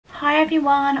Hi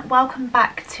everyone, welcome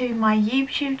back to my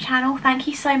YouTube channel. Thank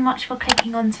you so much for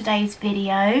clicking on today's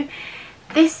video.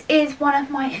 This is one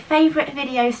of my favourite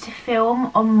videos to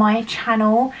film on my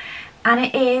channel, and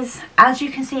it is, as you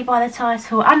can see by the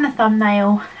title and the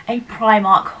thumbnail, a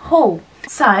Primark haul.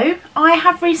 So I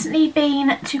have recently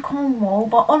been to Cornwall,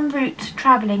 but en route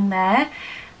travelling there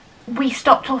we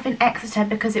stopped off in Exeter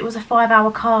because it was a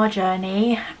 5-hour car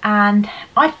journey, and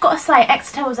I've got to say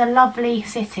Exeter was a lovely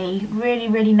city,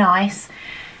 really nice.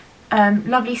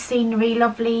 Lovely scenery,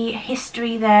 lovely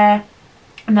history there,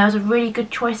 and there was a really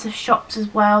good choice of shops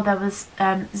as well. There was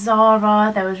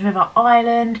Zara, there was River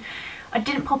Island. I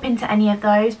didn't pop into any of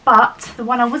those, but the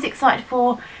one I was excited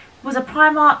for was a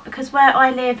Primark, because where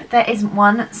I live there isn't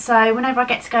one, so whenever I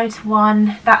get to go to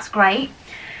one, that's great.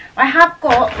 I have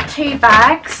got 2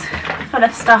 bags full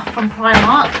of stuff from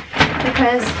Primark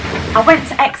because I went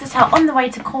to Exeter on the way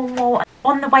to Cornwall.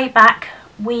 On the way back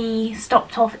we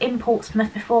stopped off in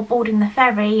Portsmouth before boarding the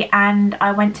ferry, and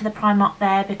I went to the Primark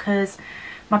there because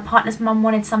my partner's mum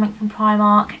wanted something from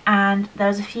Primark, and there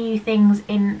was a few things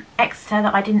in Exeter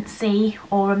that I didn't see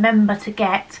or remember to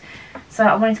get, so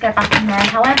I wanted to go back in there.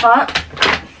 However,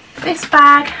 this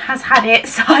bag has had it,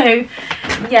 so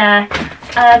yeah.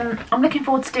 I'm looking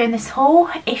forward to doing this haul.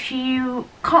 If you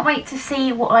can't wait to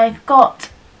see what I've got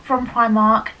from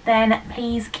Primark, then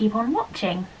please keep on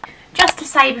watching. Just to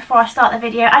say before I start the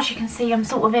video, as you can see I'm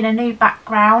sort of in a new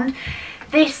background.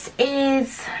 This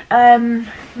is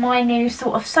my new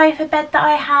sort of sofa bed that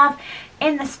I have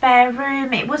in the spare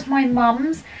room. It was my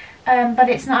mum's, but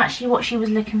it's not actually what she was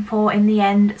looking for in the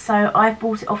end, so I've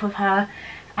bought it off of her.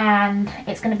 And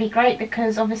it's going to be great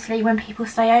because obviously when people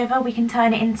stay over we can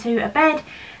turn it into a bed,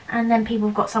 and then people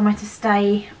have got somewhere to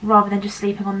stay rather than just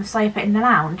sleeping on the sofa in the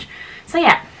lounge. So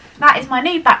yeah, that is my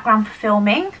new background for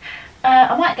filming.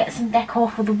 I might get some decor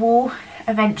for the wall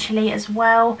eventually as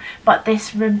well, but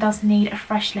this room does need a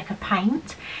fresh lick of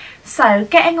paint. So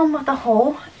getting on with the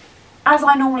haul. As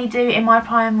I normally do in my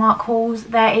Primark hauls,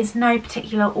 there is no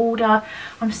particular order.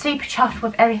 I'm super chuffed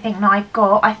with everything that I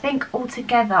got. I think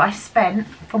altogether I spent,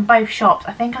 from both shops,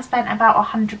 I think I spent about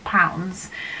 £100.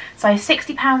 So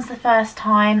 £60 the first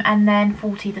time and then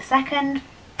 £40 the second.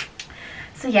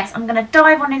 So yes, I'm going to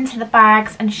dive on into the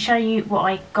bags and show you what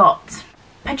I got.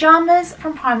 Pyjamas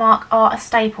from Primark are a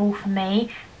staple for me,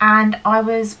 and I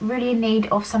was really in need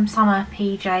of some summer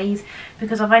PJs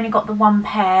because I've only got the one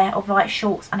pair of like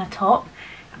shorts and a top.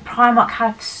 Primark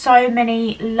have so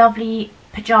many lovely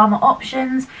pyjama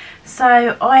options,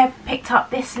 so I have picked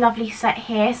up this lovely set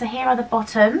here. So here are the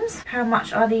bottoms. How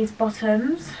much are these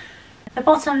bottoms? The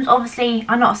bottoms obviously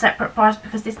are not a separate price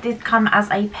because this did come as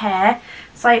a pair.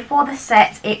 So for the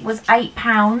set it was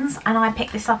 £8 and I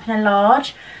picked this up in a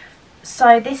large.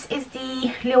 So this is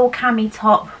the little cami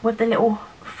top with the little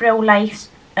frill lace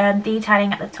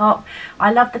detailing at the top.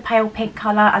 I love the pale pink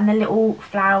colour and the little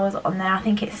flowers on there. I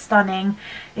think it's stunning.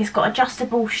 It's got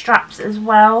adjustable straps as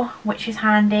well, which is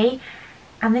handy,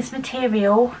 and this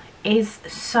material is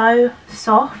so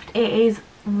soft. It is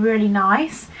really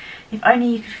nice. If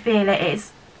only you could feel it.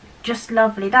 It's just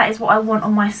lovely. That is what I want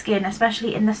on my skin,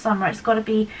 especially in the summer. It's got to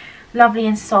be lovely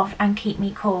and soft and keep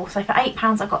me cool. So for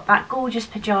 £8 I got that gorgeous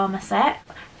pyjama set.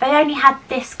 They only had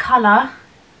this colour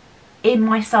in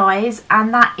my size,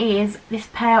 and that is this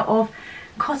pair of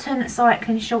cotton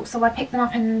cycling shorts. So I picked them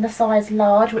up in the size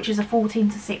large, which is a 14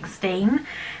 to 16.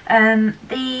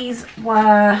 These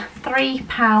were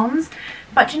 £3,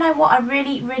 but you know what, I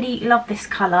really love this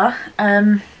colour.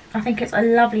 I think it's a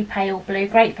lovely pale blue,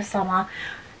 great for summer.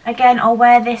 Again, I'll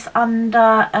wear this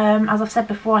under, as I've said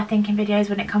before I think in videos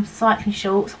when it comes to cycling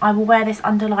shorts, I will wear this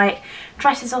under like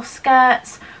dresses or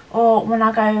skirts, or when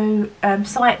I go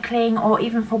cycling, or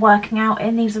even for working out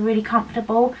in. These are really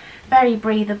comfortable, very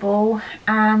breathable,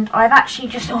 and I've actually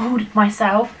just ordered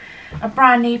myself a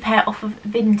brand new pair off of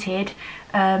Vinted,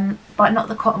 but not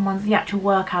the cotton ones, the actual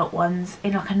workout ones,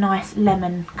 in like a nice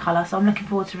lemon colour, so I'm looking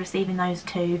forward to receiving those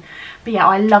too. But yeah,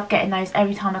 I love getting those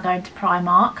every time I go into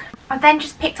Primark. I then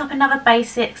just picked up another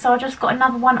basic, so I just got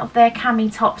another one of their cami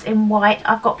tops in white.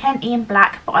 I've got plenty in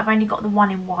black, but I've only got the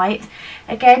one in white.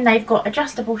 Again, they've got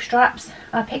adjustable straps.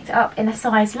 I picked it up in a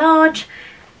size large,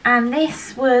 and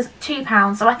this was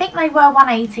 £2. So I think they were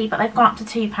 £1.80, but they've gone up to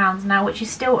 £2 now, which is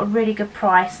still a really good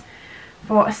price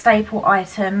for a staple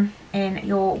item in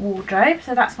your wardrobe.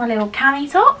 So that's my little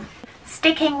cami top.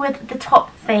 Sticking with the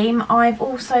top theme, I've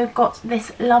also got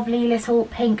this lovely little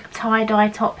pink tie-dye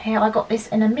top here. I got this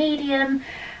in a medium.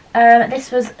 This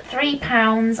was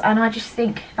 £3, and I just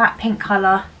think that pink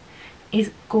colour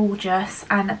is gorgeous,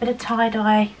 and a bit of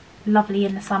tie-dye, lovely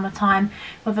in the summertime,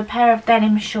 with a pair of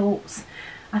denim shorts.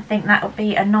 I think that would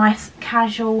be a nice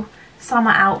casual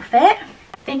summer outfit.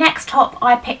 The next top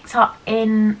I picked up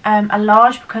in a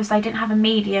large because they didn't have a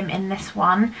medium in this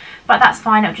one, but that's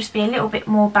fine, it'll just be a little bit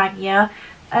more baggier.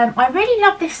 I really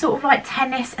love this sort of like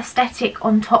tennis aesthetic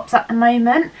on tops at the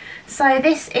moment. So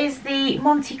this is the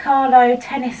Monte Carlo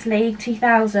Tennis League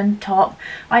 2000 top.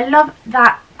 I love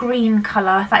that green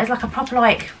colour. That is like a proper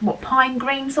like, what, pine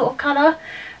green sort of colour.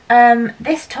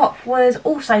 This top was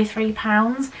also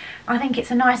 £3. I think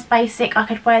it's a nice basic. I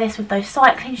could wear this with those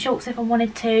cycling shorts if I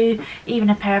wanted to, even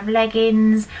a pair of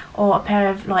leggings or a pair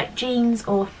of like jeans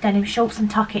or denim shorts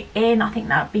and tuck it in. I think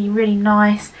that would be really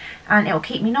nice, and it will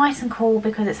keep me nice and cool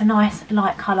because it's a nice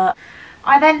light colour.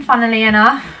 I then, funnily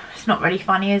enough, it's not really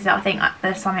funny, is it? I think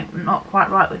there's something not quite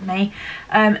right with me.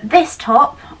 This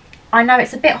top, I know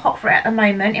it's a bit hot for it at the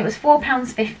moment. It was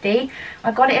 £4.50.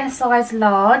 I got it in a size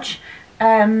large.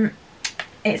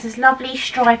 It's this lovely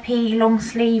stripy long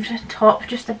sleeved top,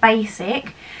 just a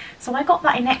basic. So I got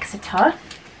that in Exeter,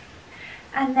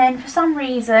 and then for some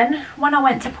reason when I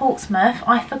went to Portsmouth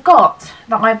I forgot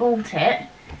that I bought it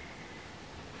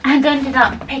and ended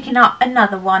up picking up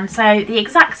another one. So the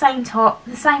exact same top,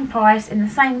 the same price, in the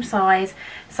same size.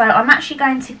 So I'm actually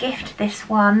going to gift this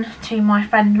one to my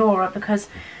friend Laura because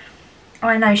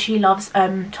I know she loves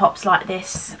tops like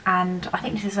this, and I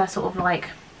think this is her sort of like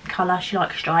colour. She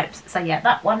likes stripes, so yeah,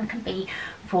 that one can be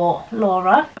for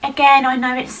Laura. Again, I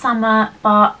know it's summer,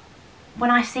 but when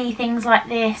I see things like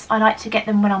this I like to get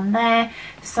them when I'm there.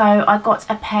 So I got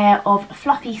a pair of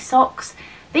fluffy socks.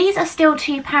 These are still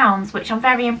 £2, which I'm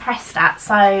very impressed at.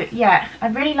 So yeah, a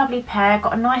really lovely pair.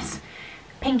 Got a nice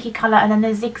pinky colour and then the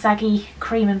zigzaggy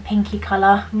cream and pinky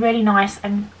colour. Really nice,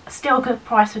 and still a good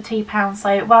price for £2.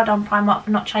 So well done Primark for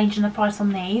not changing the price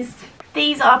on these.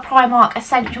 These are Primark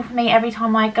essential for me every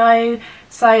time I go.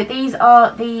 So these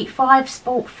are the 5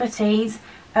 Sport Footies,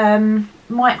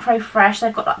 micro fresh.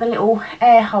 They've got like the little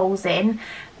air holes in,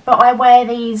 but I wear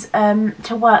these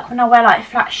to work when I wear like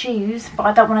flat shoes, but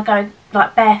I don't want to go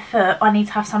like barefoot. I need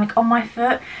to have something on my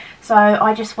foot, so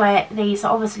I just wear these. So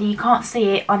obviously you can't see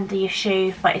it under your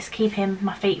shoe, but it's keeping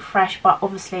my feet fresh, but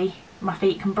obviously my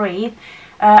feet can breathe.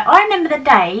 I remember the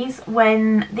days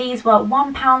when these were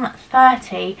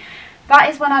 £1.30. That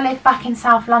is when I lived back in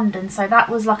South London, so that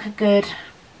was like a good,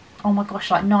 oh my gosh,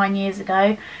 like 9 years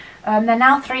ago. They're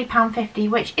now £3.50,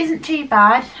 which isn't too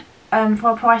bad for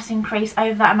a price increase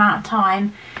over that amount of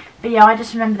time. But yeah, I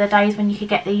just remember the days when you could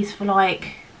get these for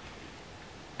like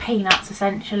peanuts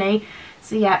essentially.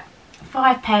 So yeah,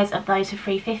 5 pairs of those for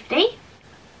 £3.50.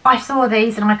 I saw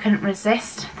these and I couldn't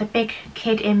resist. The big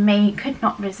kid in me could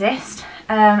not resist.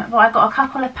 But I got a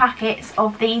couple of packets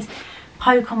of these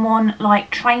Pokemon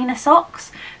like trainer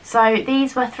socks. So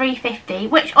these were £3.50,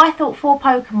 which I thought for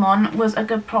Pokemon was a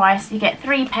good price. You get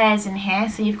 3 pairs in here.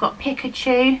 So you've got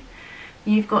Pikachu,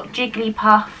 you've got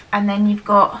Jigglypuff, and then you've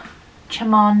got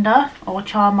Charmander or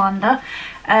Charmander.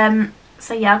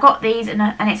 So yeah, I got these and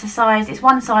it's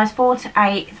one size 4 to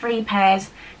 8, 3 pairs.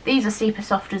 These are super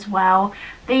soft as well.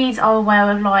 These I'll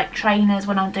wear with like trainers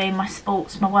when I'm doing my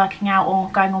sports, my working out or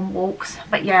going on walks.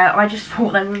 But yeah, I just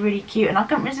thought they were really cute and I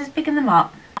couldn't resist picking them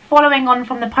up. Following on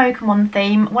from the Pokemon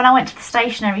theme, when I went to the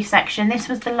stationery section, this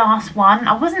was the last one.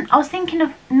 I was thinking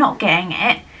of not getting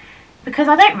it because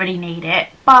I don't really need it,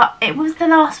 but it was the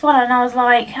last one and I was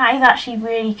like, that is actually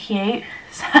really cute.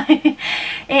 So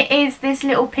it is this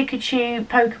little Pikachu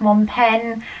Pokemon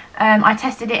pen. I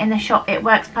tested it in the shop, it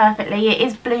works perfectly. It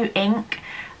is blue ink,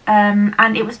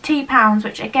 and it was £2,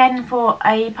 which again for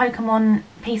a Pokemon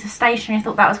piece of stationery I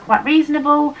thought that was quite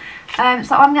reasonable. So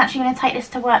I'm actually going to take this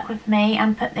to work with me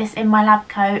and put this in my lab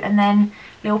coat, and then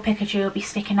little Pikachu will be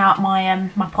sticking out my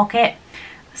my pocket.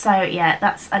 So yeah,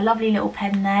 that's a lovely little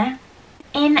pen there.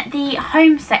 In the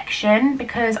home section,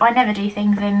 because I never do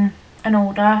things in an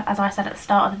order, as I said at the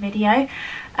start of the video,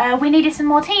 we needed some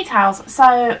more tea towels,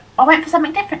 so I went for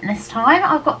something different this time.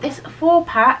 I've got this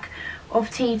 4-pack of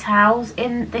tea towels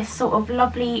in this sort of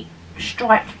lovely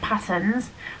striped patterns.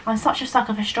 I'm such a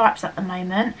sucker for stripes at the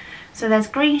moment. So there's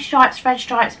green stripes, red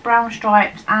stripes, brown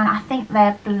stripes, and I think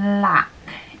they're black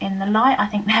in the light. I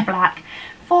think they're black.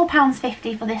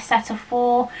 £4.50 for this set of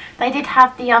 4. They did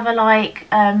have the other like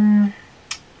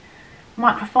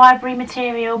microfibery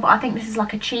material, but I think this is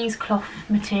like a cheesecloth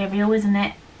material, isn't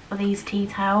it, for these tea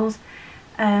towels.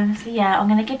 So yeah, I'm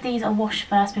going to give these a wash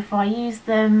first before I use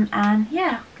them, and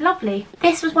yeah, lovely.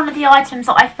 This was one of the items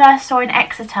that I first saw in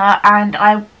Exeter and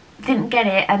I didn't get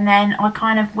it, and then I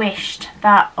kind of wished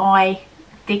that I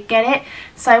did get it.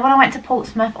 So when I went to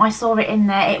Portsmouth I saw it in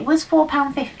there. It was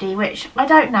 £4.50, which I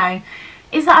don't know,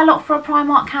 is that a lot for a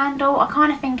Primark candle? I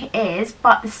kind of think it is,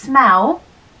 but the smell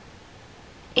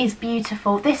is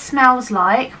beautiful. This smells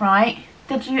like, right,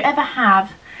 did you ever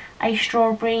have a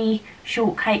strawberry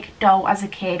shortcake doll as a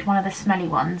kid, one of the smelly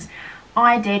ones?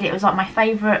 I did. It was like my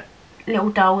favourite little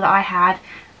doll that I had,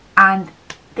 and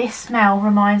this smell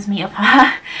reminds me of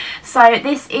her. So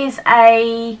this is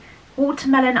a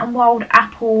watermelon and wild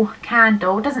apple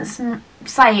candle. It doesn't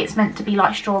say it's meant to be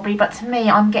like strawberry, but to me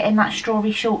I'm getting that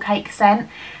strawberry shortcake scent.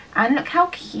 And look how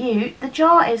cute the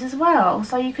jar is as well.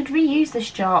 So you could reuse this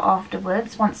jar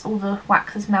afterwards once all the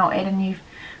wax has melted and you've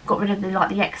got rid of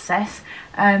the excess.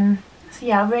 So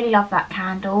yeah, I really love that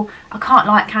candle. I can't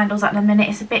light candles at the minute,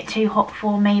 it's a bit too hot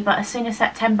for me, but as soon as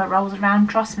September rolls around,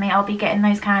 trust me, I'll be getting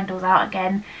those candles out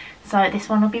again. So this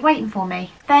one will be waiting for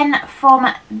me. Then from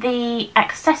the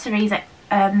accessories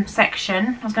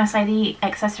section, I was going to say the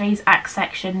accessories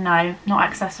section, no, not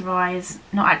accessorize,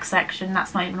 not section,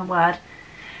 that's not even a word.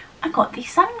 I got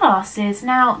these sunglasses.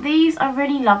 Now these are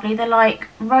really lovely. They're like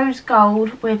rose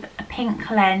gold with a pink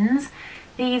lens.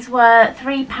 These were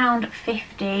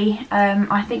 £3.50.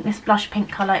 I think this blush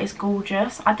pink colour is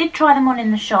gorgeous. I did try them on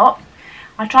in the shop.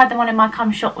 I tried them on in my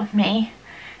come shop with me.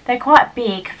 They're quite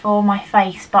big for my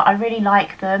face, but I really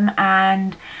like them,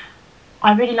 and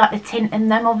I really like the tint in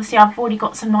them. Obviously I've already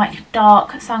got some like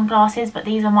dark sunglasses, but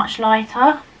these are much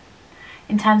lighter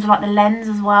in terms of like the lens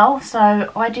as well.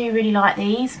 So I do really like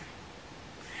these.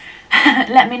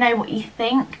 Let me know what you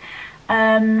think.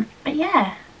 But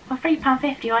yeah, for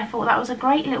 £3.50 I thought that was a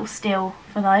great little steal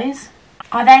for those.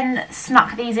 I then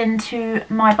snuck these into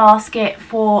my basket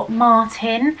for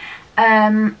Martin.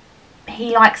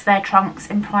 He likes their trunks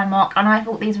in Primark, and I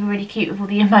thought these were really cute with all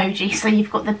the emojis. So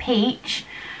you've got the peach,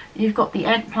 you've got the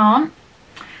eggplant,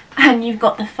 and you've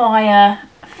got the fire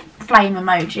flame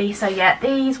emoji. So yeah,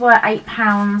 these were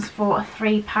 £8 for a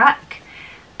 3-pack.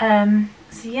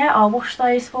 So yeah, I'll wash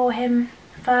those for him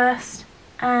first,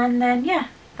 and then yeah,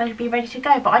 they'll be ready to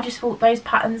go. But I just thought those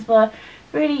patterns were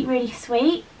really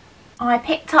sweet. I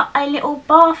picked up a little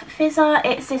bath fizzer.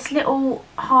 It's this little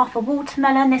half a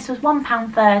watermelon. This was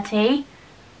 £1.30.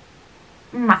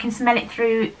 I can smell it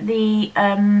through the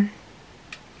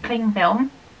cling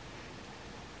film.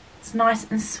 It's nice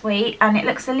and sweet, and it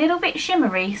looks a little bit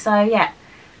shimmery, so yeah,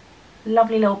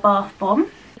 lovely little bath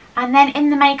bomb. And then in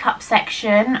the makeup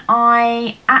section,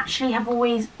 I actually have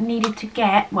always needed to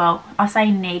get, well, I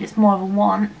say need, it's more of a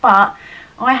want, but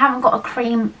I haven't got a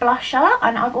cream blusher,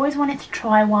 and I've always wanted to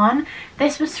try one.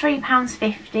 This was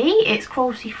 £3.50. It's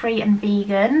cruelty free and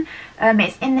vegan.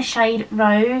 It's in the shade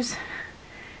Rose.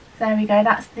 There we go,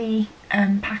 that's the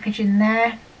packaging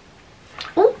there.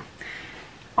 Oh,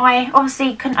 I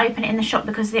obviously couldn't open it in the shop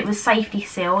because it was safety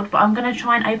sealed, but I'm going to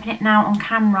try and open it now on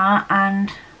camera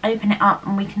and open it up,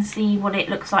 and we can see what it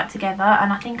looks like together.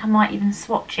 And I think I might even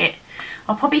swatch it.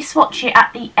 I'll probably swatch it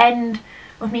at the end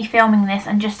of me filming this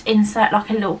and just insert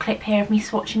like a little clip here of me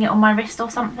swatching it on my wrist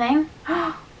or something.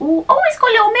 Oh, it's got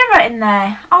a little mirror in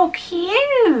there. Oh,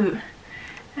 cute.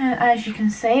 As you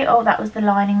can see, oh, that was the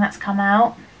lining that's come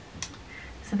out.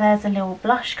 So there's a little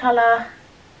blush colour,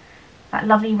 that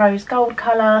lovely rose gold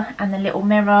colour, and the little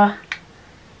mirror.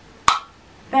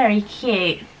 Very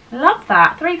cute. Love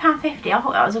that. £3.50. I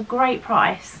thought that was a great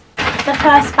price. The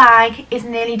first bag is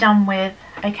nearly done with,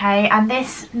 okay, and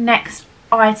this next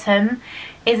item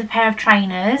is a pair of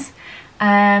trainers.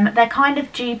 They're kind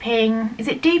of duping, is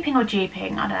it duping or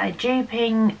duping? I don't know,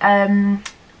 duping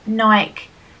Nike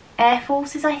Air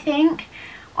Forces, I think.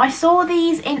 I saw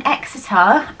these in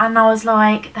Exeter and I was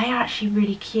like, they are actually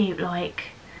really cute. Like,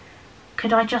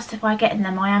 could I justify getting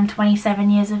them? I am 27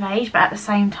 years of age, but at the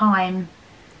same time,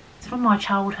 it's from my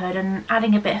childhood, and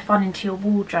adding a bit of fun into your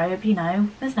wardrobe, you know,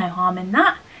 there's no harm in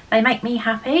that. They make me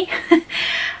happy.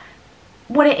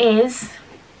 What it is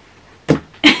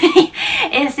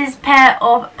this pair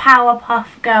of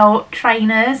Powerpuff Girl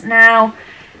trainers. Now,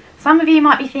 some of you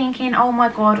might be thinking, oh my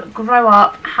god, grow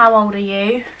up, how old are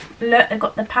you? Look, they've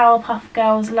got the Powerpuff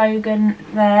Girls logo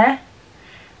there.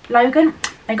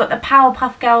 They've got the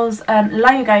Powerpuff Girls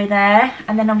logo there,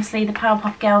 and then obviously the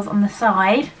Powerpuff Girls on the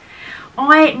side.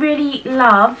 I really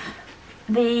love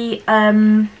the,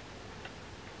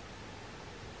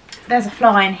 there's a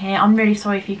fly in here. I'm really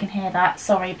sorry if you can hear that.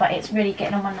 Sorry, but it's really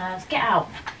getting on my nerves. Get out.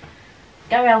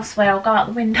 Go elsewhere or go out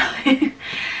the window.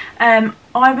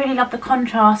 I really love the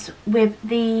contrast with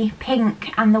the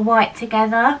pink and the white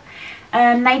together.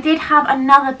 They did have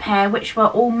another pair which were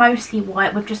all mostly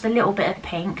white with just a little bit of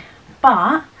pink,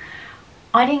 but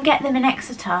I didn't get them in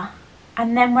Exeter.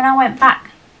 And then when I went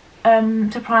back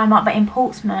to Primark, but in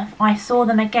Portsmouth, I saw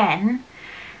them again,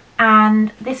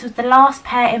 and this was the last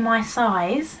pair in my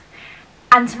size.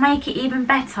 And to make it even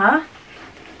better,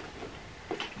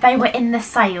 they were in the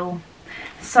sale.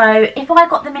 So if I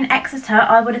got them in Exeter,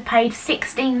 I would have paid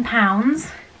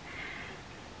 £16,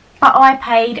 but I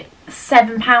paid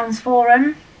 £7 for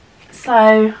them.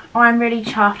 So I'm really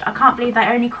chuffed. I can't believe they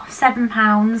only cost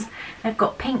 £7. They've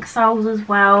got pink soles as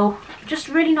well. Just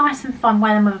really nice and fun.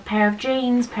 Wear them with a pair of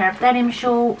jeans, pair of denim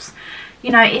shorts.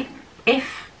 You know,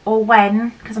 if or when,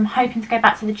 because I'm hoping to go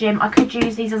back to the gym, I could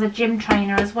use these as a gym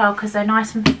trainer as well because they're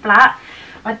nice and flat.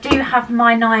 I do have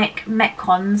my Nike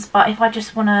Metcons, but if I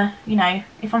just want to, you know,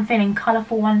 if I'm feeling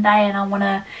colourful one day and I want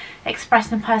to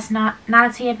express my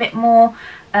personality a bit more,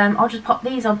 I'll just pop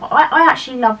these on. But I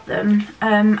actually love them.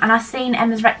 And I've seen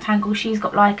Emma's Rectangle, she's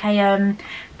got like a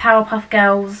Powerpuff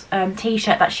Girls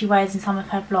t-shirt that she wears in some of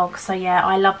her vlogs. So yeah,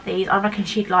 I love these. I reckon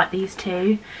she'd like these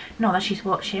too. Not that she's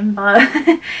watching, but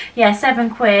yeah,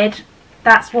 £7.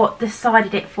 That's what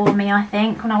decided it for me, I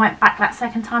think, when I went back that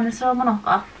second time and saw them on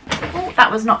offer. Oh,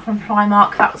 that was not from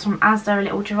Primark, that was from Asda, a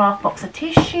little giraffe box of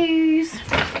tissues.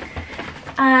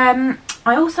 I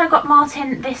also got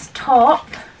Martin this top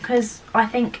because I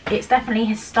think it's definitely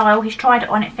his style. He's tried it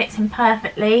on, it fits him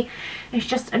perfectly. It's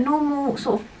just a normal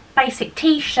sort of basic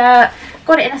t-shirt.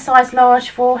 Got it in a size large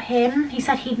for him. He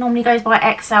said he normally goes by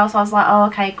XL, so I was like, oh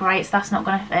okay, great, so that's not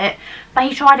going to fit. But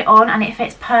he tried it on and it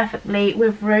fits perfectly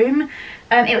with room.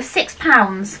 It was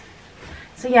 £6.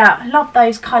 So yeah, I love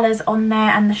those colours on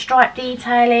there and the stripe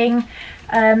detailing.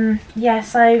 Yeah,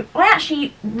 so I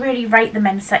actually really rate the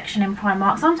men's section in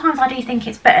Primark. Sometimes I do think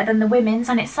it's better than the women's,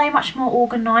 and it's so much more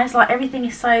organised. Like, everything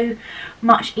is so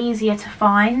much easier to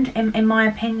find in my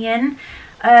opinion.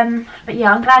 But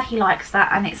yeah, I'm glad he likes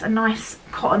that, and it's a nice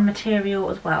cotton material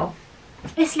as well.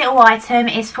 This little item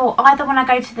is for either when I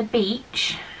go to the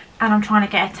beach and I'm trying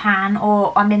to get a tan,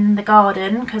 or I'm in the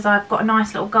garden because I've got a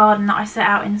nice little garden that I set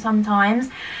out in sometimes.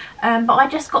 But I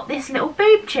just got this little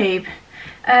boob tube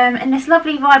in this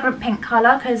lovely vibrant pink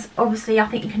colour, because obviously I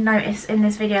think you can notice in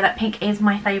this video that pink is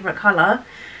my favourite colour.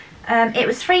 It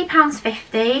was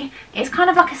 £3.50. It's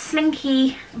kind of like a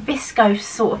slinky viscose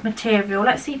sort of material.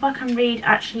 Let's see if I can read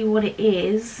actually what it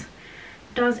is.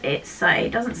 Does it say?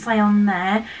 It doesn't say on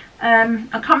there. I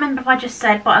can't remember if I just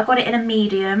said, but I got it in a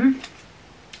medium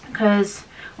because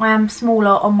I am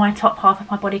smaller on my top half of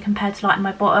my body compared to like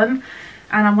my bottom,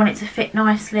 and I want it to fit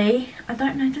nicely. I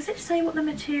don't know, does it say what the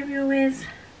material is?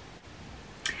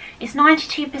 It's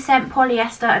 92%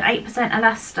 polyester and 8%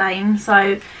 elastane,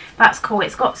 so that's cool.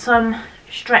 It's got some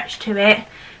stretch to it,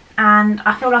 and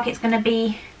I feel like it's going to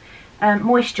be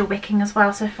moisture wicking as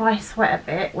well. So if I sweat a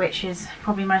bit, which is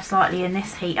probably most likely in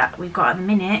this heat that we've got at the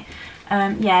minute,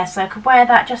 yeah, so I could wear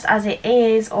that just as it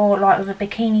is, or like with a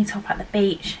bikini top at the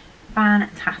beach.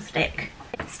 Fantastic.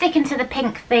 Sticking to the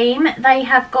pink theme, they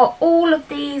have got all of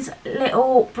these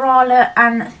little bralette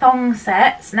and thong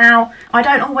sets. Now, I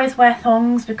don't always wear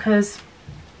thongs because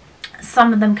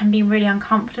some of them can be really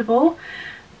uncomfortable,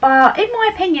 but in my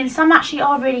opinion some actually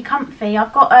are really comfy.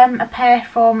 I've got a pair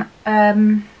from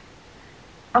I've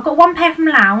got one pair from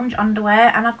Lounge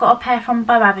underwear, and I've got a pair from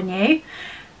Bow Avenue,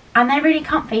 and they're really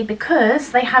comfy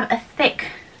because they have a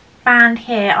thick band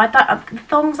here. The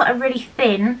thongs that are really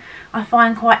thin I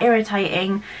find quite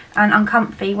irritating and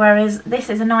uncomfy, whereas this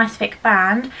is a nice thick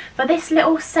band. But this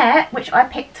little set, which I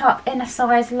picked up in a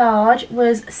size large,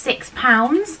 was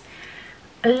 £6.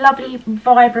 A lovely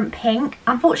vibrant pink.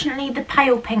 Unfortunately the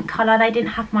pale pink colour, they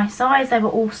didn't have my size. They were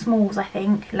all smalls I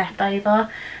think left over.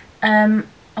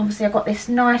 Obviously I've got this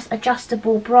nice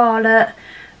adjustable bralette,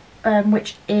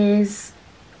 which is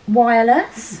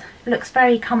wireless. Looks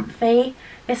very comfy.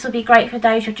 This will be great for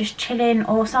days you're just chilling,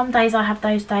 or some days I have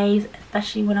those days,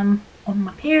 especially when I'm on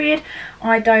my period,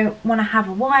 I don't want to have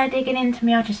a wire digging into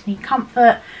me, I just need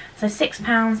comfort. So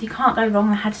 £6, you can't go wrong.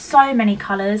 They had so many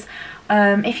colours.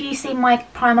 If you've seen my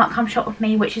Primark Come Shop With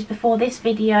Me, which is before this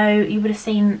video, you would have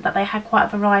seen that they had quite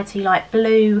a variety, like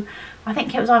blue, I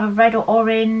think it was either red or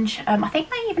orange, I think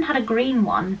they even had a green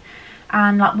one,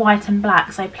 and like white and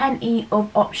black, so plenty of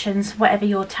options, whatever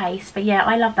your taste. But yeah,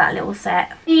 I love that little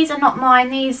set. These are not mine,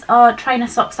 these are trainer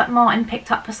socks that Martin picked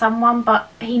up for someone,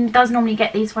 but he does normally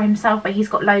get these for himself, but he's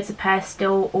got loads of pairs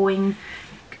still, all in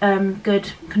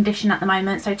good condition at the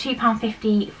moment. So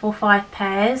 £2.50 for 5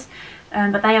 pairs,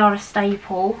 but they are a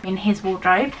staple in his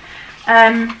wardrobe.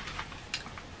 I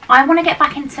want to get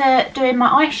back into doing my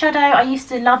eyeshadow. I used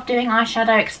to love doing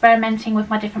eyeshadow, experimenting with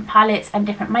my different palettes and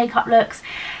different makeup looks.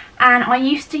 And I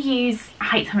used to use, I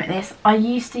hate to admit this, I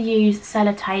used to use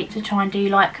sellotape to try and do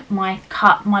like my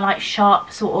like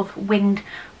sharp sort of winged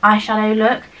eyeshadow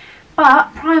look.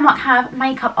 But Primark have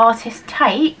makeup artist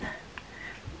tape.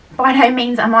 By no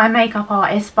means am I a makeup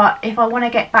artist, but if I want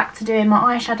to get back to doing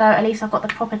my eyeshadow, at least I've got the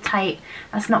proper tape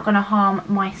that's not going to harm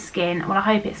my skin. Well, I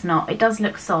hope it's not. It does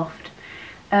look soft.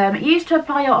 Used to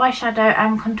apply your eyeshadow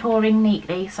and contouring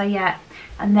neatly, so yeah.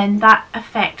 And then that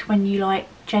effect when you like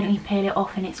gently peel it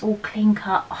off and it's all clean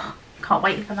cut. Oh, can't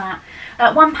wait for that.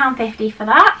 £1.50 for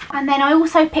that. And then I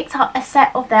also picked up a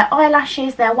set of their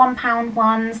eyelashes, their £1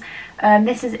 ones.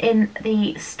 This is in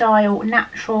the style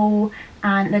natural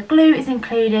and the glue is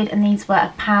included, and these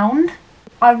were £1.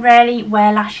 I rarely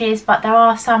wear lashes, but there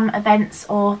are some events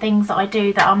or things that I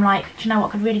do that I'm like, do you know what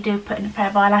I could really do with putting a pair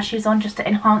of eyelashes on just to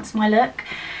enhance my look.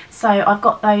 So I've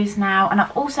got those now, and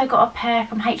I've also got a pair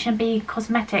from H&B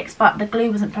Cosmetics, but the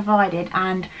glue wasn't provided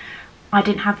and I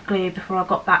didn't have glue before I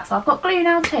got that, so I've got glue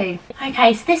now too.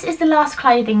 Okay, so this is the last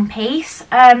clothing piece.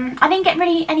 I didn't get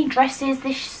really any dresses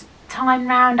this time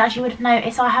round. As you would have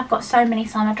noticed, I have got so many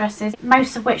summer dresses,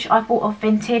 most of which I've bought off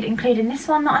Vinted, including this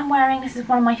one that I'm wearing. This is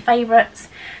one of my favourites.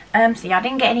 So yeah, I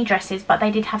didn't get any dresses, but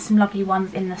they did have some lovely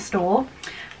ones in the store.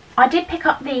 I did pick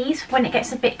up these when it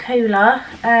gets a bit cooler,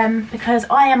 because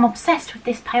I am obsessed with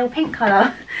this pale pink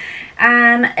colour.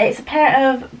 It's a pair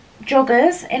of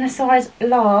joggers in a size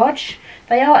large.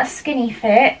 They are a skinny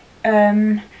fit,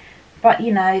 but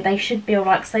you know, they should be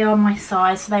alright because they are my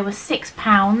size. So they were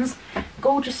 £6.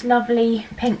 Gorgeous, lovely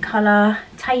pink colour,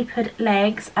 tapered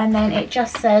legs, and then it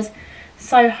just says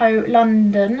Soho,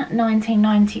 London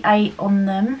 1998 on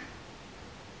them.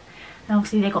 And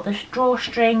obviously they've got the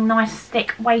drawstring, nice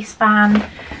thick waistband.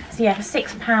 So yeah, for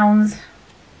 £6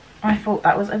 I thought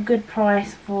that was a good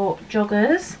price for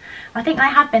joggers. I think they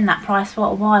have been that price for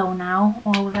a while now,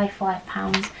 or were they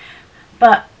 £5?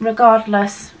 But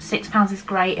regardless, £6 is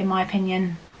great in my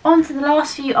opinion. On to the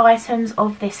last few items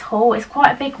of this haul. It's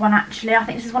quite a big one actually. I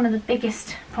think this is one of the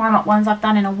biggest Primark ones I've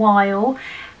done in a while.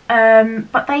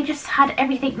 But they just had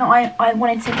everything that I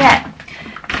wanted to get.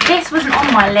 This wasn't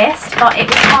on my list, but it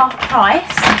was half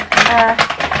price.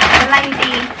 The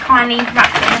lady kindly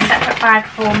wrapped it in a separate bag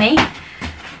for me.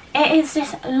 It is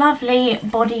this lovely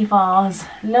body vase.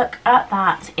 Look at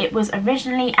that. It was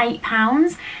originally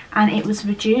 £8 and it was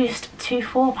reduced to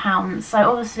 £4.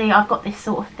 So obviously I've got this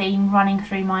sort of theme running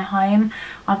through my home.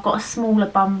 I've got a smaller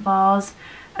bum vase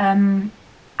and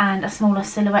a smaller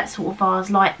silhouette sort of vase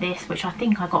like this, which I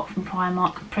think I got from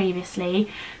Primark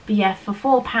previously. But yeah, for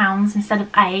 £4 instead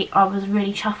of £8, I was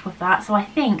really chuffed with that. So I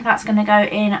think that's going to go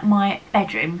in my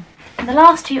bedroom. And the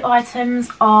last two items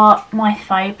are my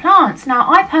faux plants. Now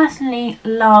I personally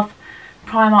love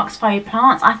Primark's faux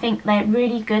plants. I think they're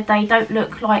really good. They don't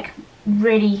look like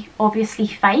really obviously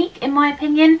fake in my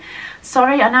opinion.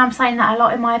 Sorry, I know I'm saying that a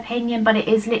lot in my opinion, but it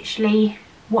is literally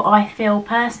what I feel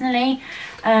personally.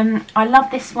 I love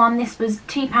this one. This was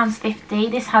 £2.50.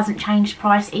 This hasn't changed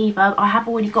price either. I have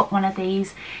already got one of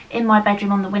these in my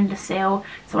bedroom on the windowsill,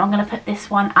 so I'm going to put this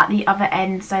one at the other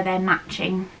end so they're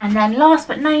matching. And then last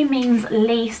but no means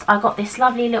least, I got this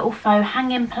lovely little faux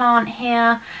hanging plant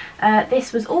here.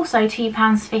 This was also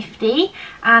 £2.50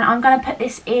 and I'm going to put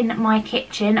this in my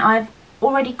kitchen. I've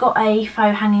already got a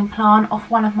faux hanging plant off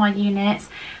one of my units,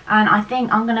 and I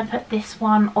think I'm going to put this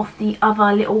one off the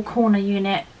other little corner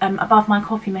unit above my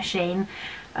coffee machine,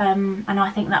 and I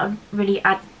think that would really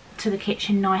add to the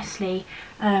kitchen nicely.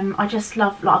 I just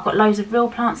love, like, I've got loads of real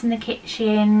plants in the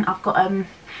kitchen. I've got a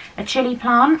chilli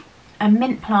plant, a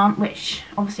mint plant, which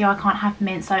obviously I can't have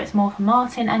mint, so it's more for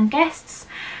Martin and guests.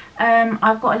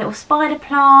 I've got a little spider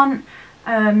plant.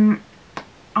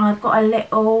 I've got a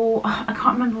little, I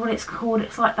can't remember what it's called,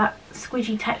 it's like that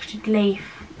squidgy textured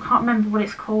leaf, I can't remember what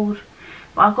it's called,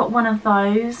 but I've got one of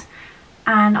those,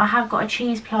 and I have got a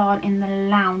cheese plant in the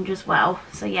lounge as well.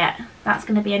 So yeah, that's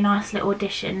going to be a nice little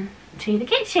addition to the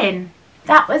kitchen.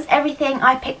 That was everything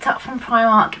I picked up from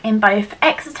Primark in both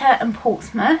Exeter and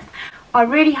Portsmouth. I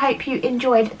really hope you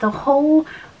enjoyed the haul.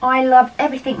 I loved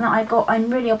everything that I got.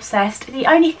 I'm really obsessed. The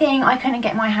only thing I couldn't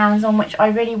get my hands on, which I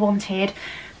really wanted,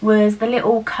 was the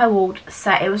little co-ord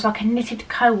set. It was like a knitted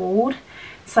co-ord,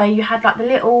 so you had like the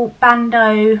little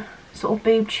bandeau sort of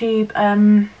boob tube,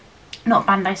 not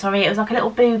bandeau, sorry, it was like a little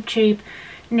boob tube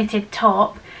knitted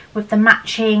top with the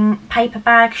matching paper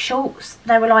bag shorts.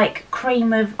 They were like cream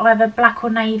with either black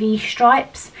or navy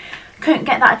stripes. Couldn't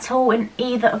get that at all in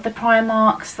either of the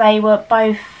Primarks. They were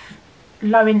both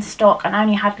low in stock and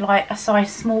only had like a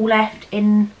size small left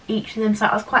in each of them, so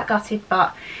I was quite gutted,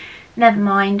 but never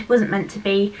mind, wasn't meant to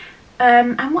be.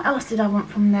 And what else did I want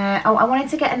from there? Oh, I wanted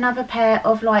to get another pair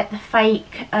of like the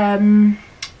fake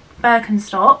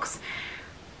Birkenstocks,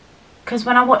 because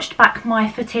when I watched back my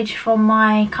footage from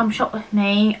my Come Shop With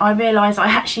Me, I realised I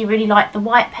actually really liked the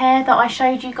white pair that I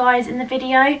showed you guys in the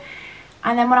video.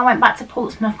 And then when I went back to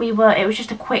Portsmouth, it was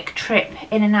just a quick trip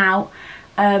in and out,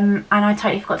 and I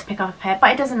totally forgot to pick up a pair,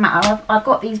 but it doesn't matter. I've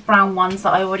got these brown ones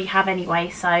that I already have anyway,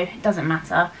 so it doesn't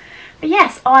matter. But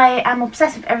yes, I am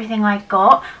obsessed with everything I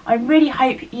got. I really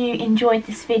hope you enjoyed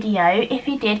this video. If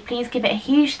you did, please give it a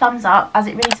huge thumbs up, as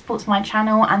it really supports my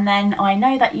channel, and then I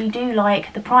know that you do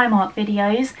like the Primark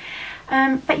videos.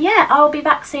 But yeah, I'll be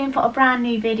back soon for a brand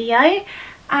new video,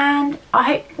 and I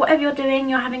hope whatever you're doing,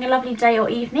 you're having a lovely day or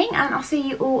evening, and I'll see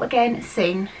you all again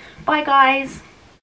soon. Bye guys.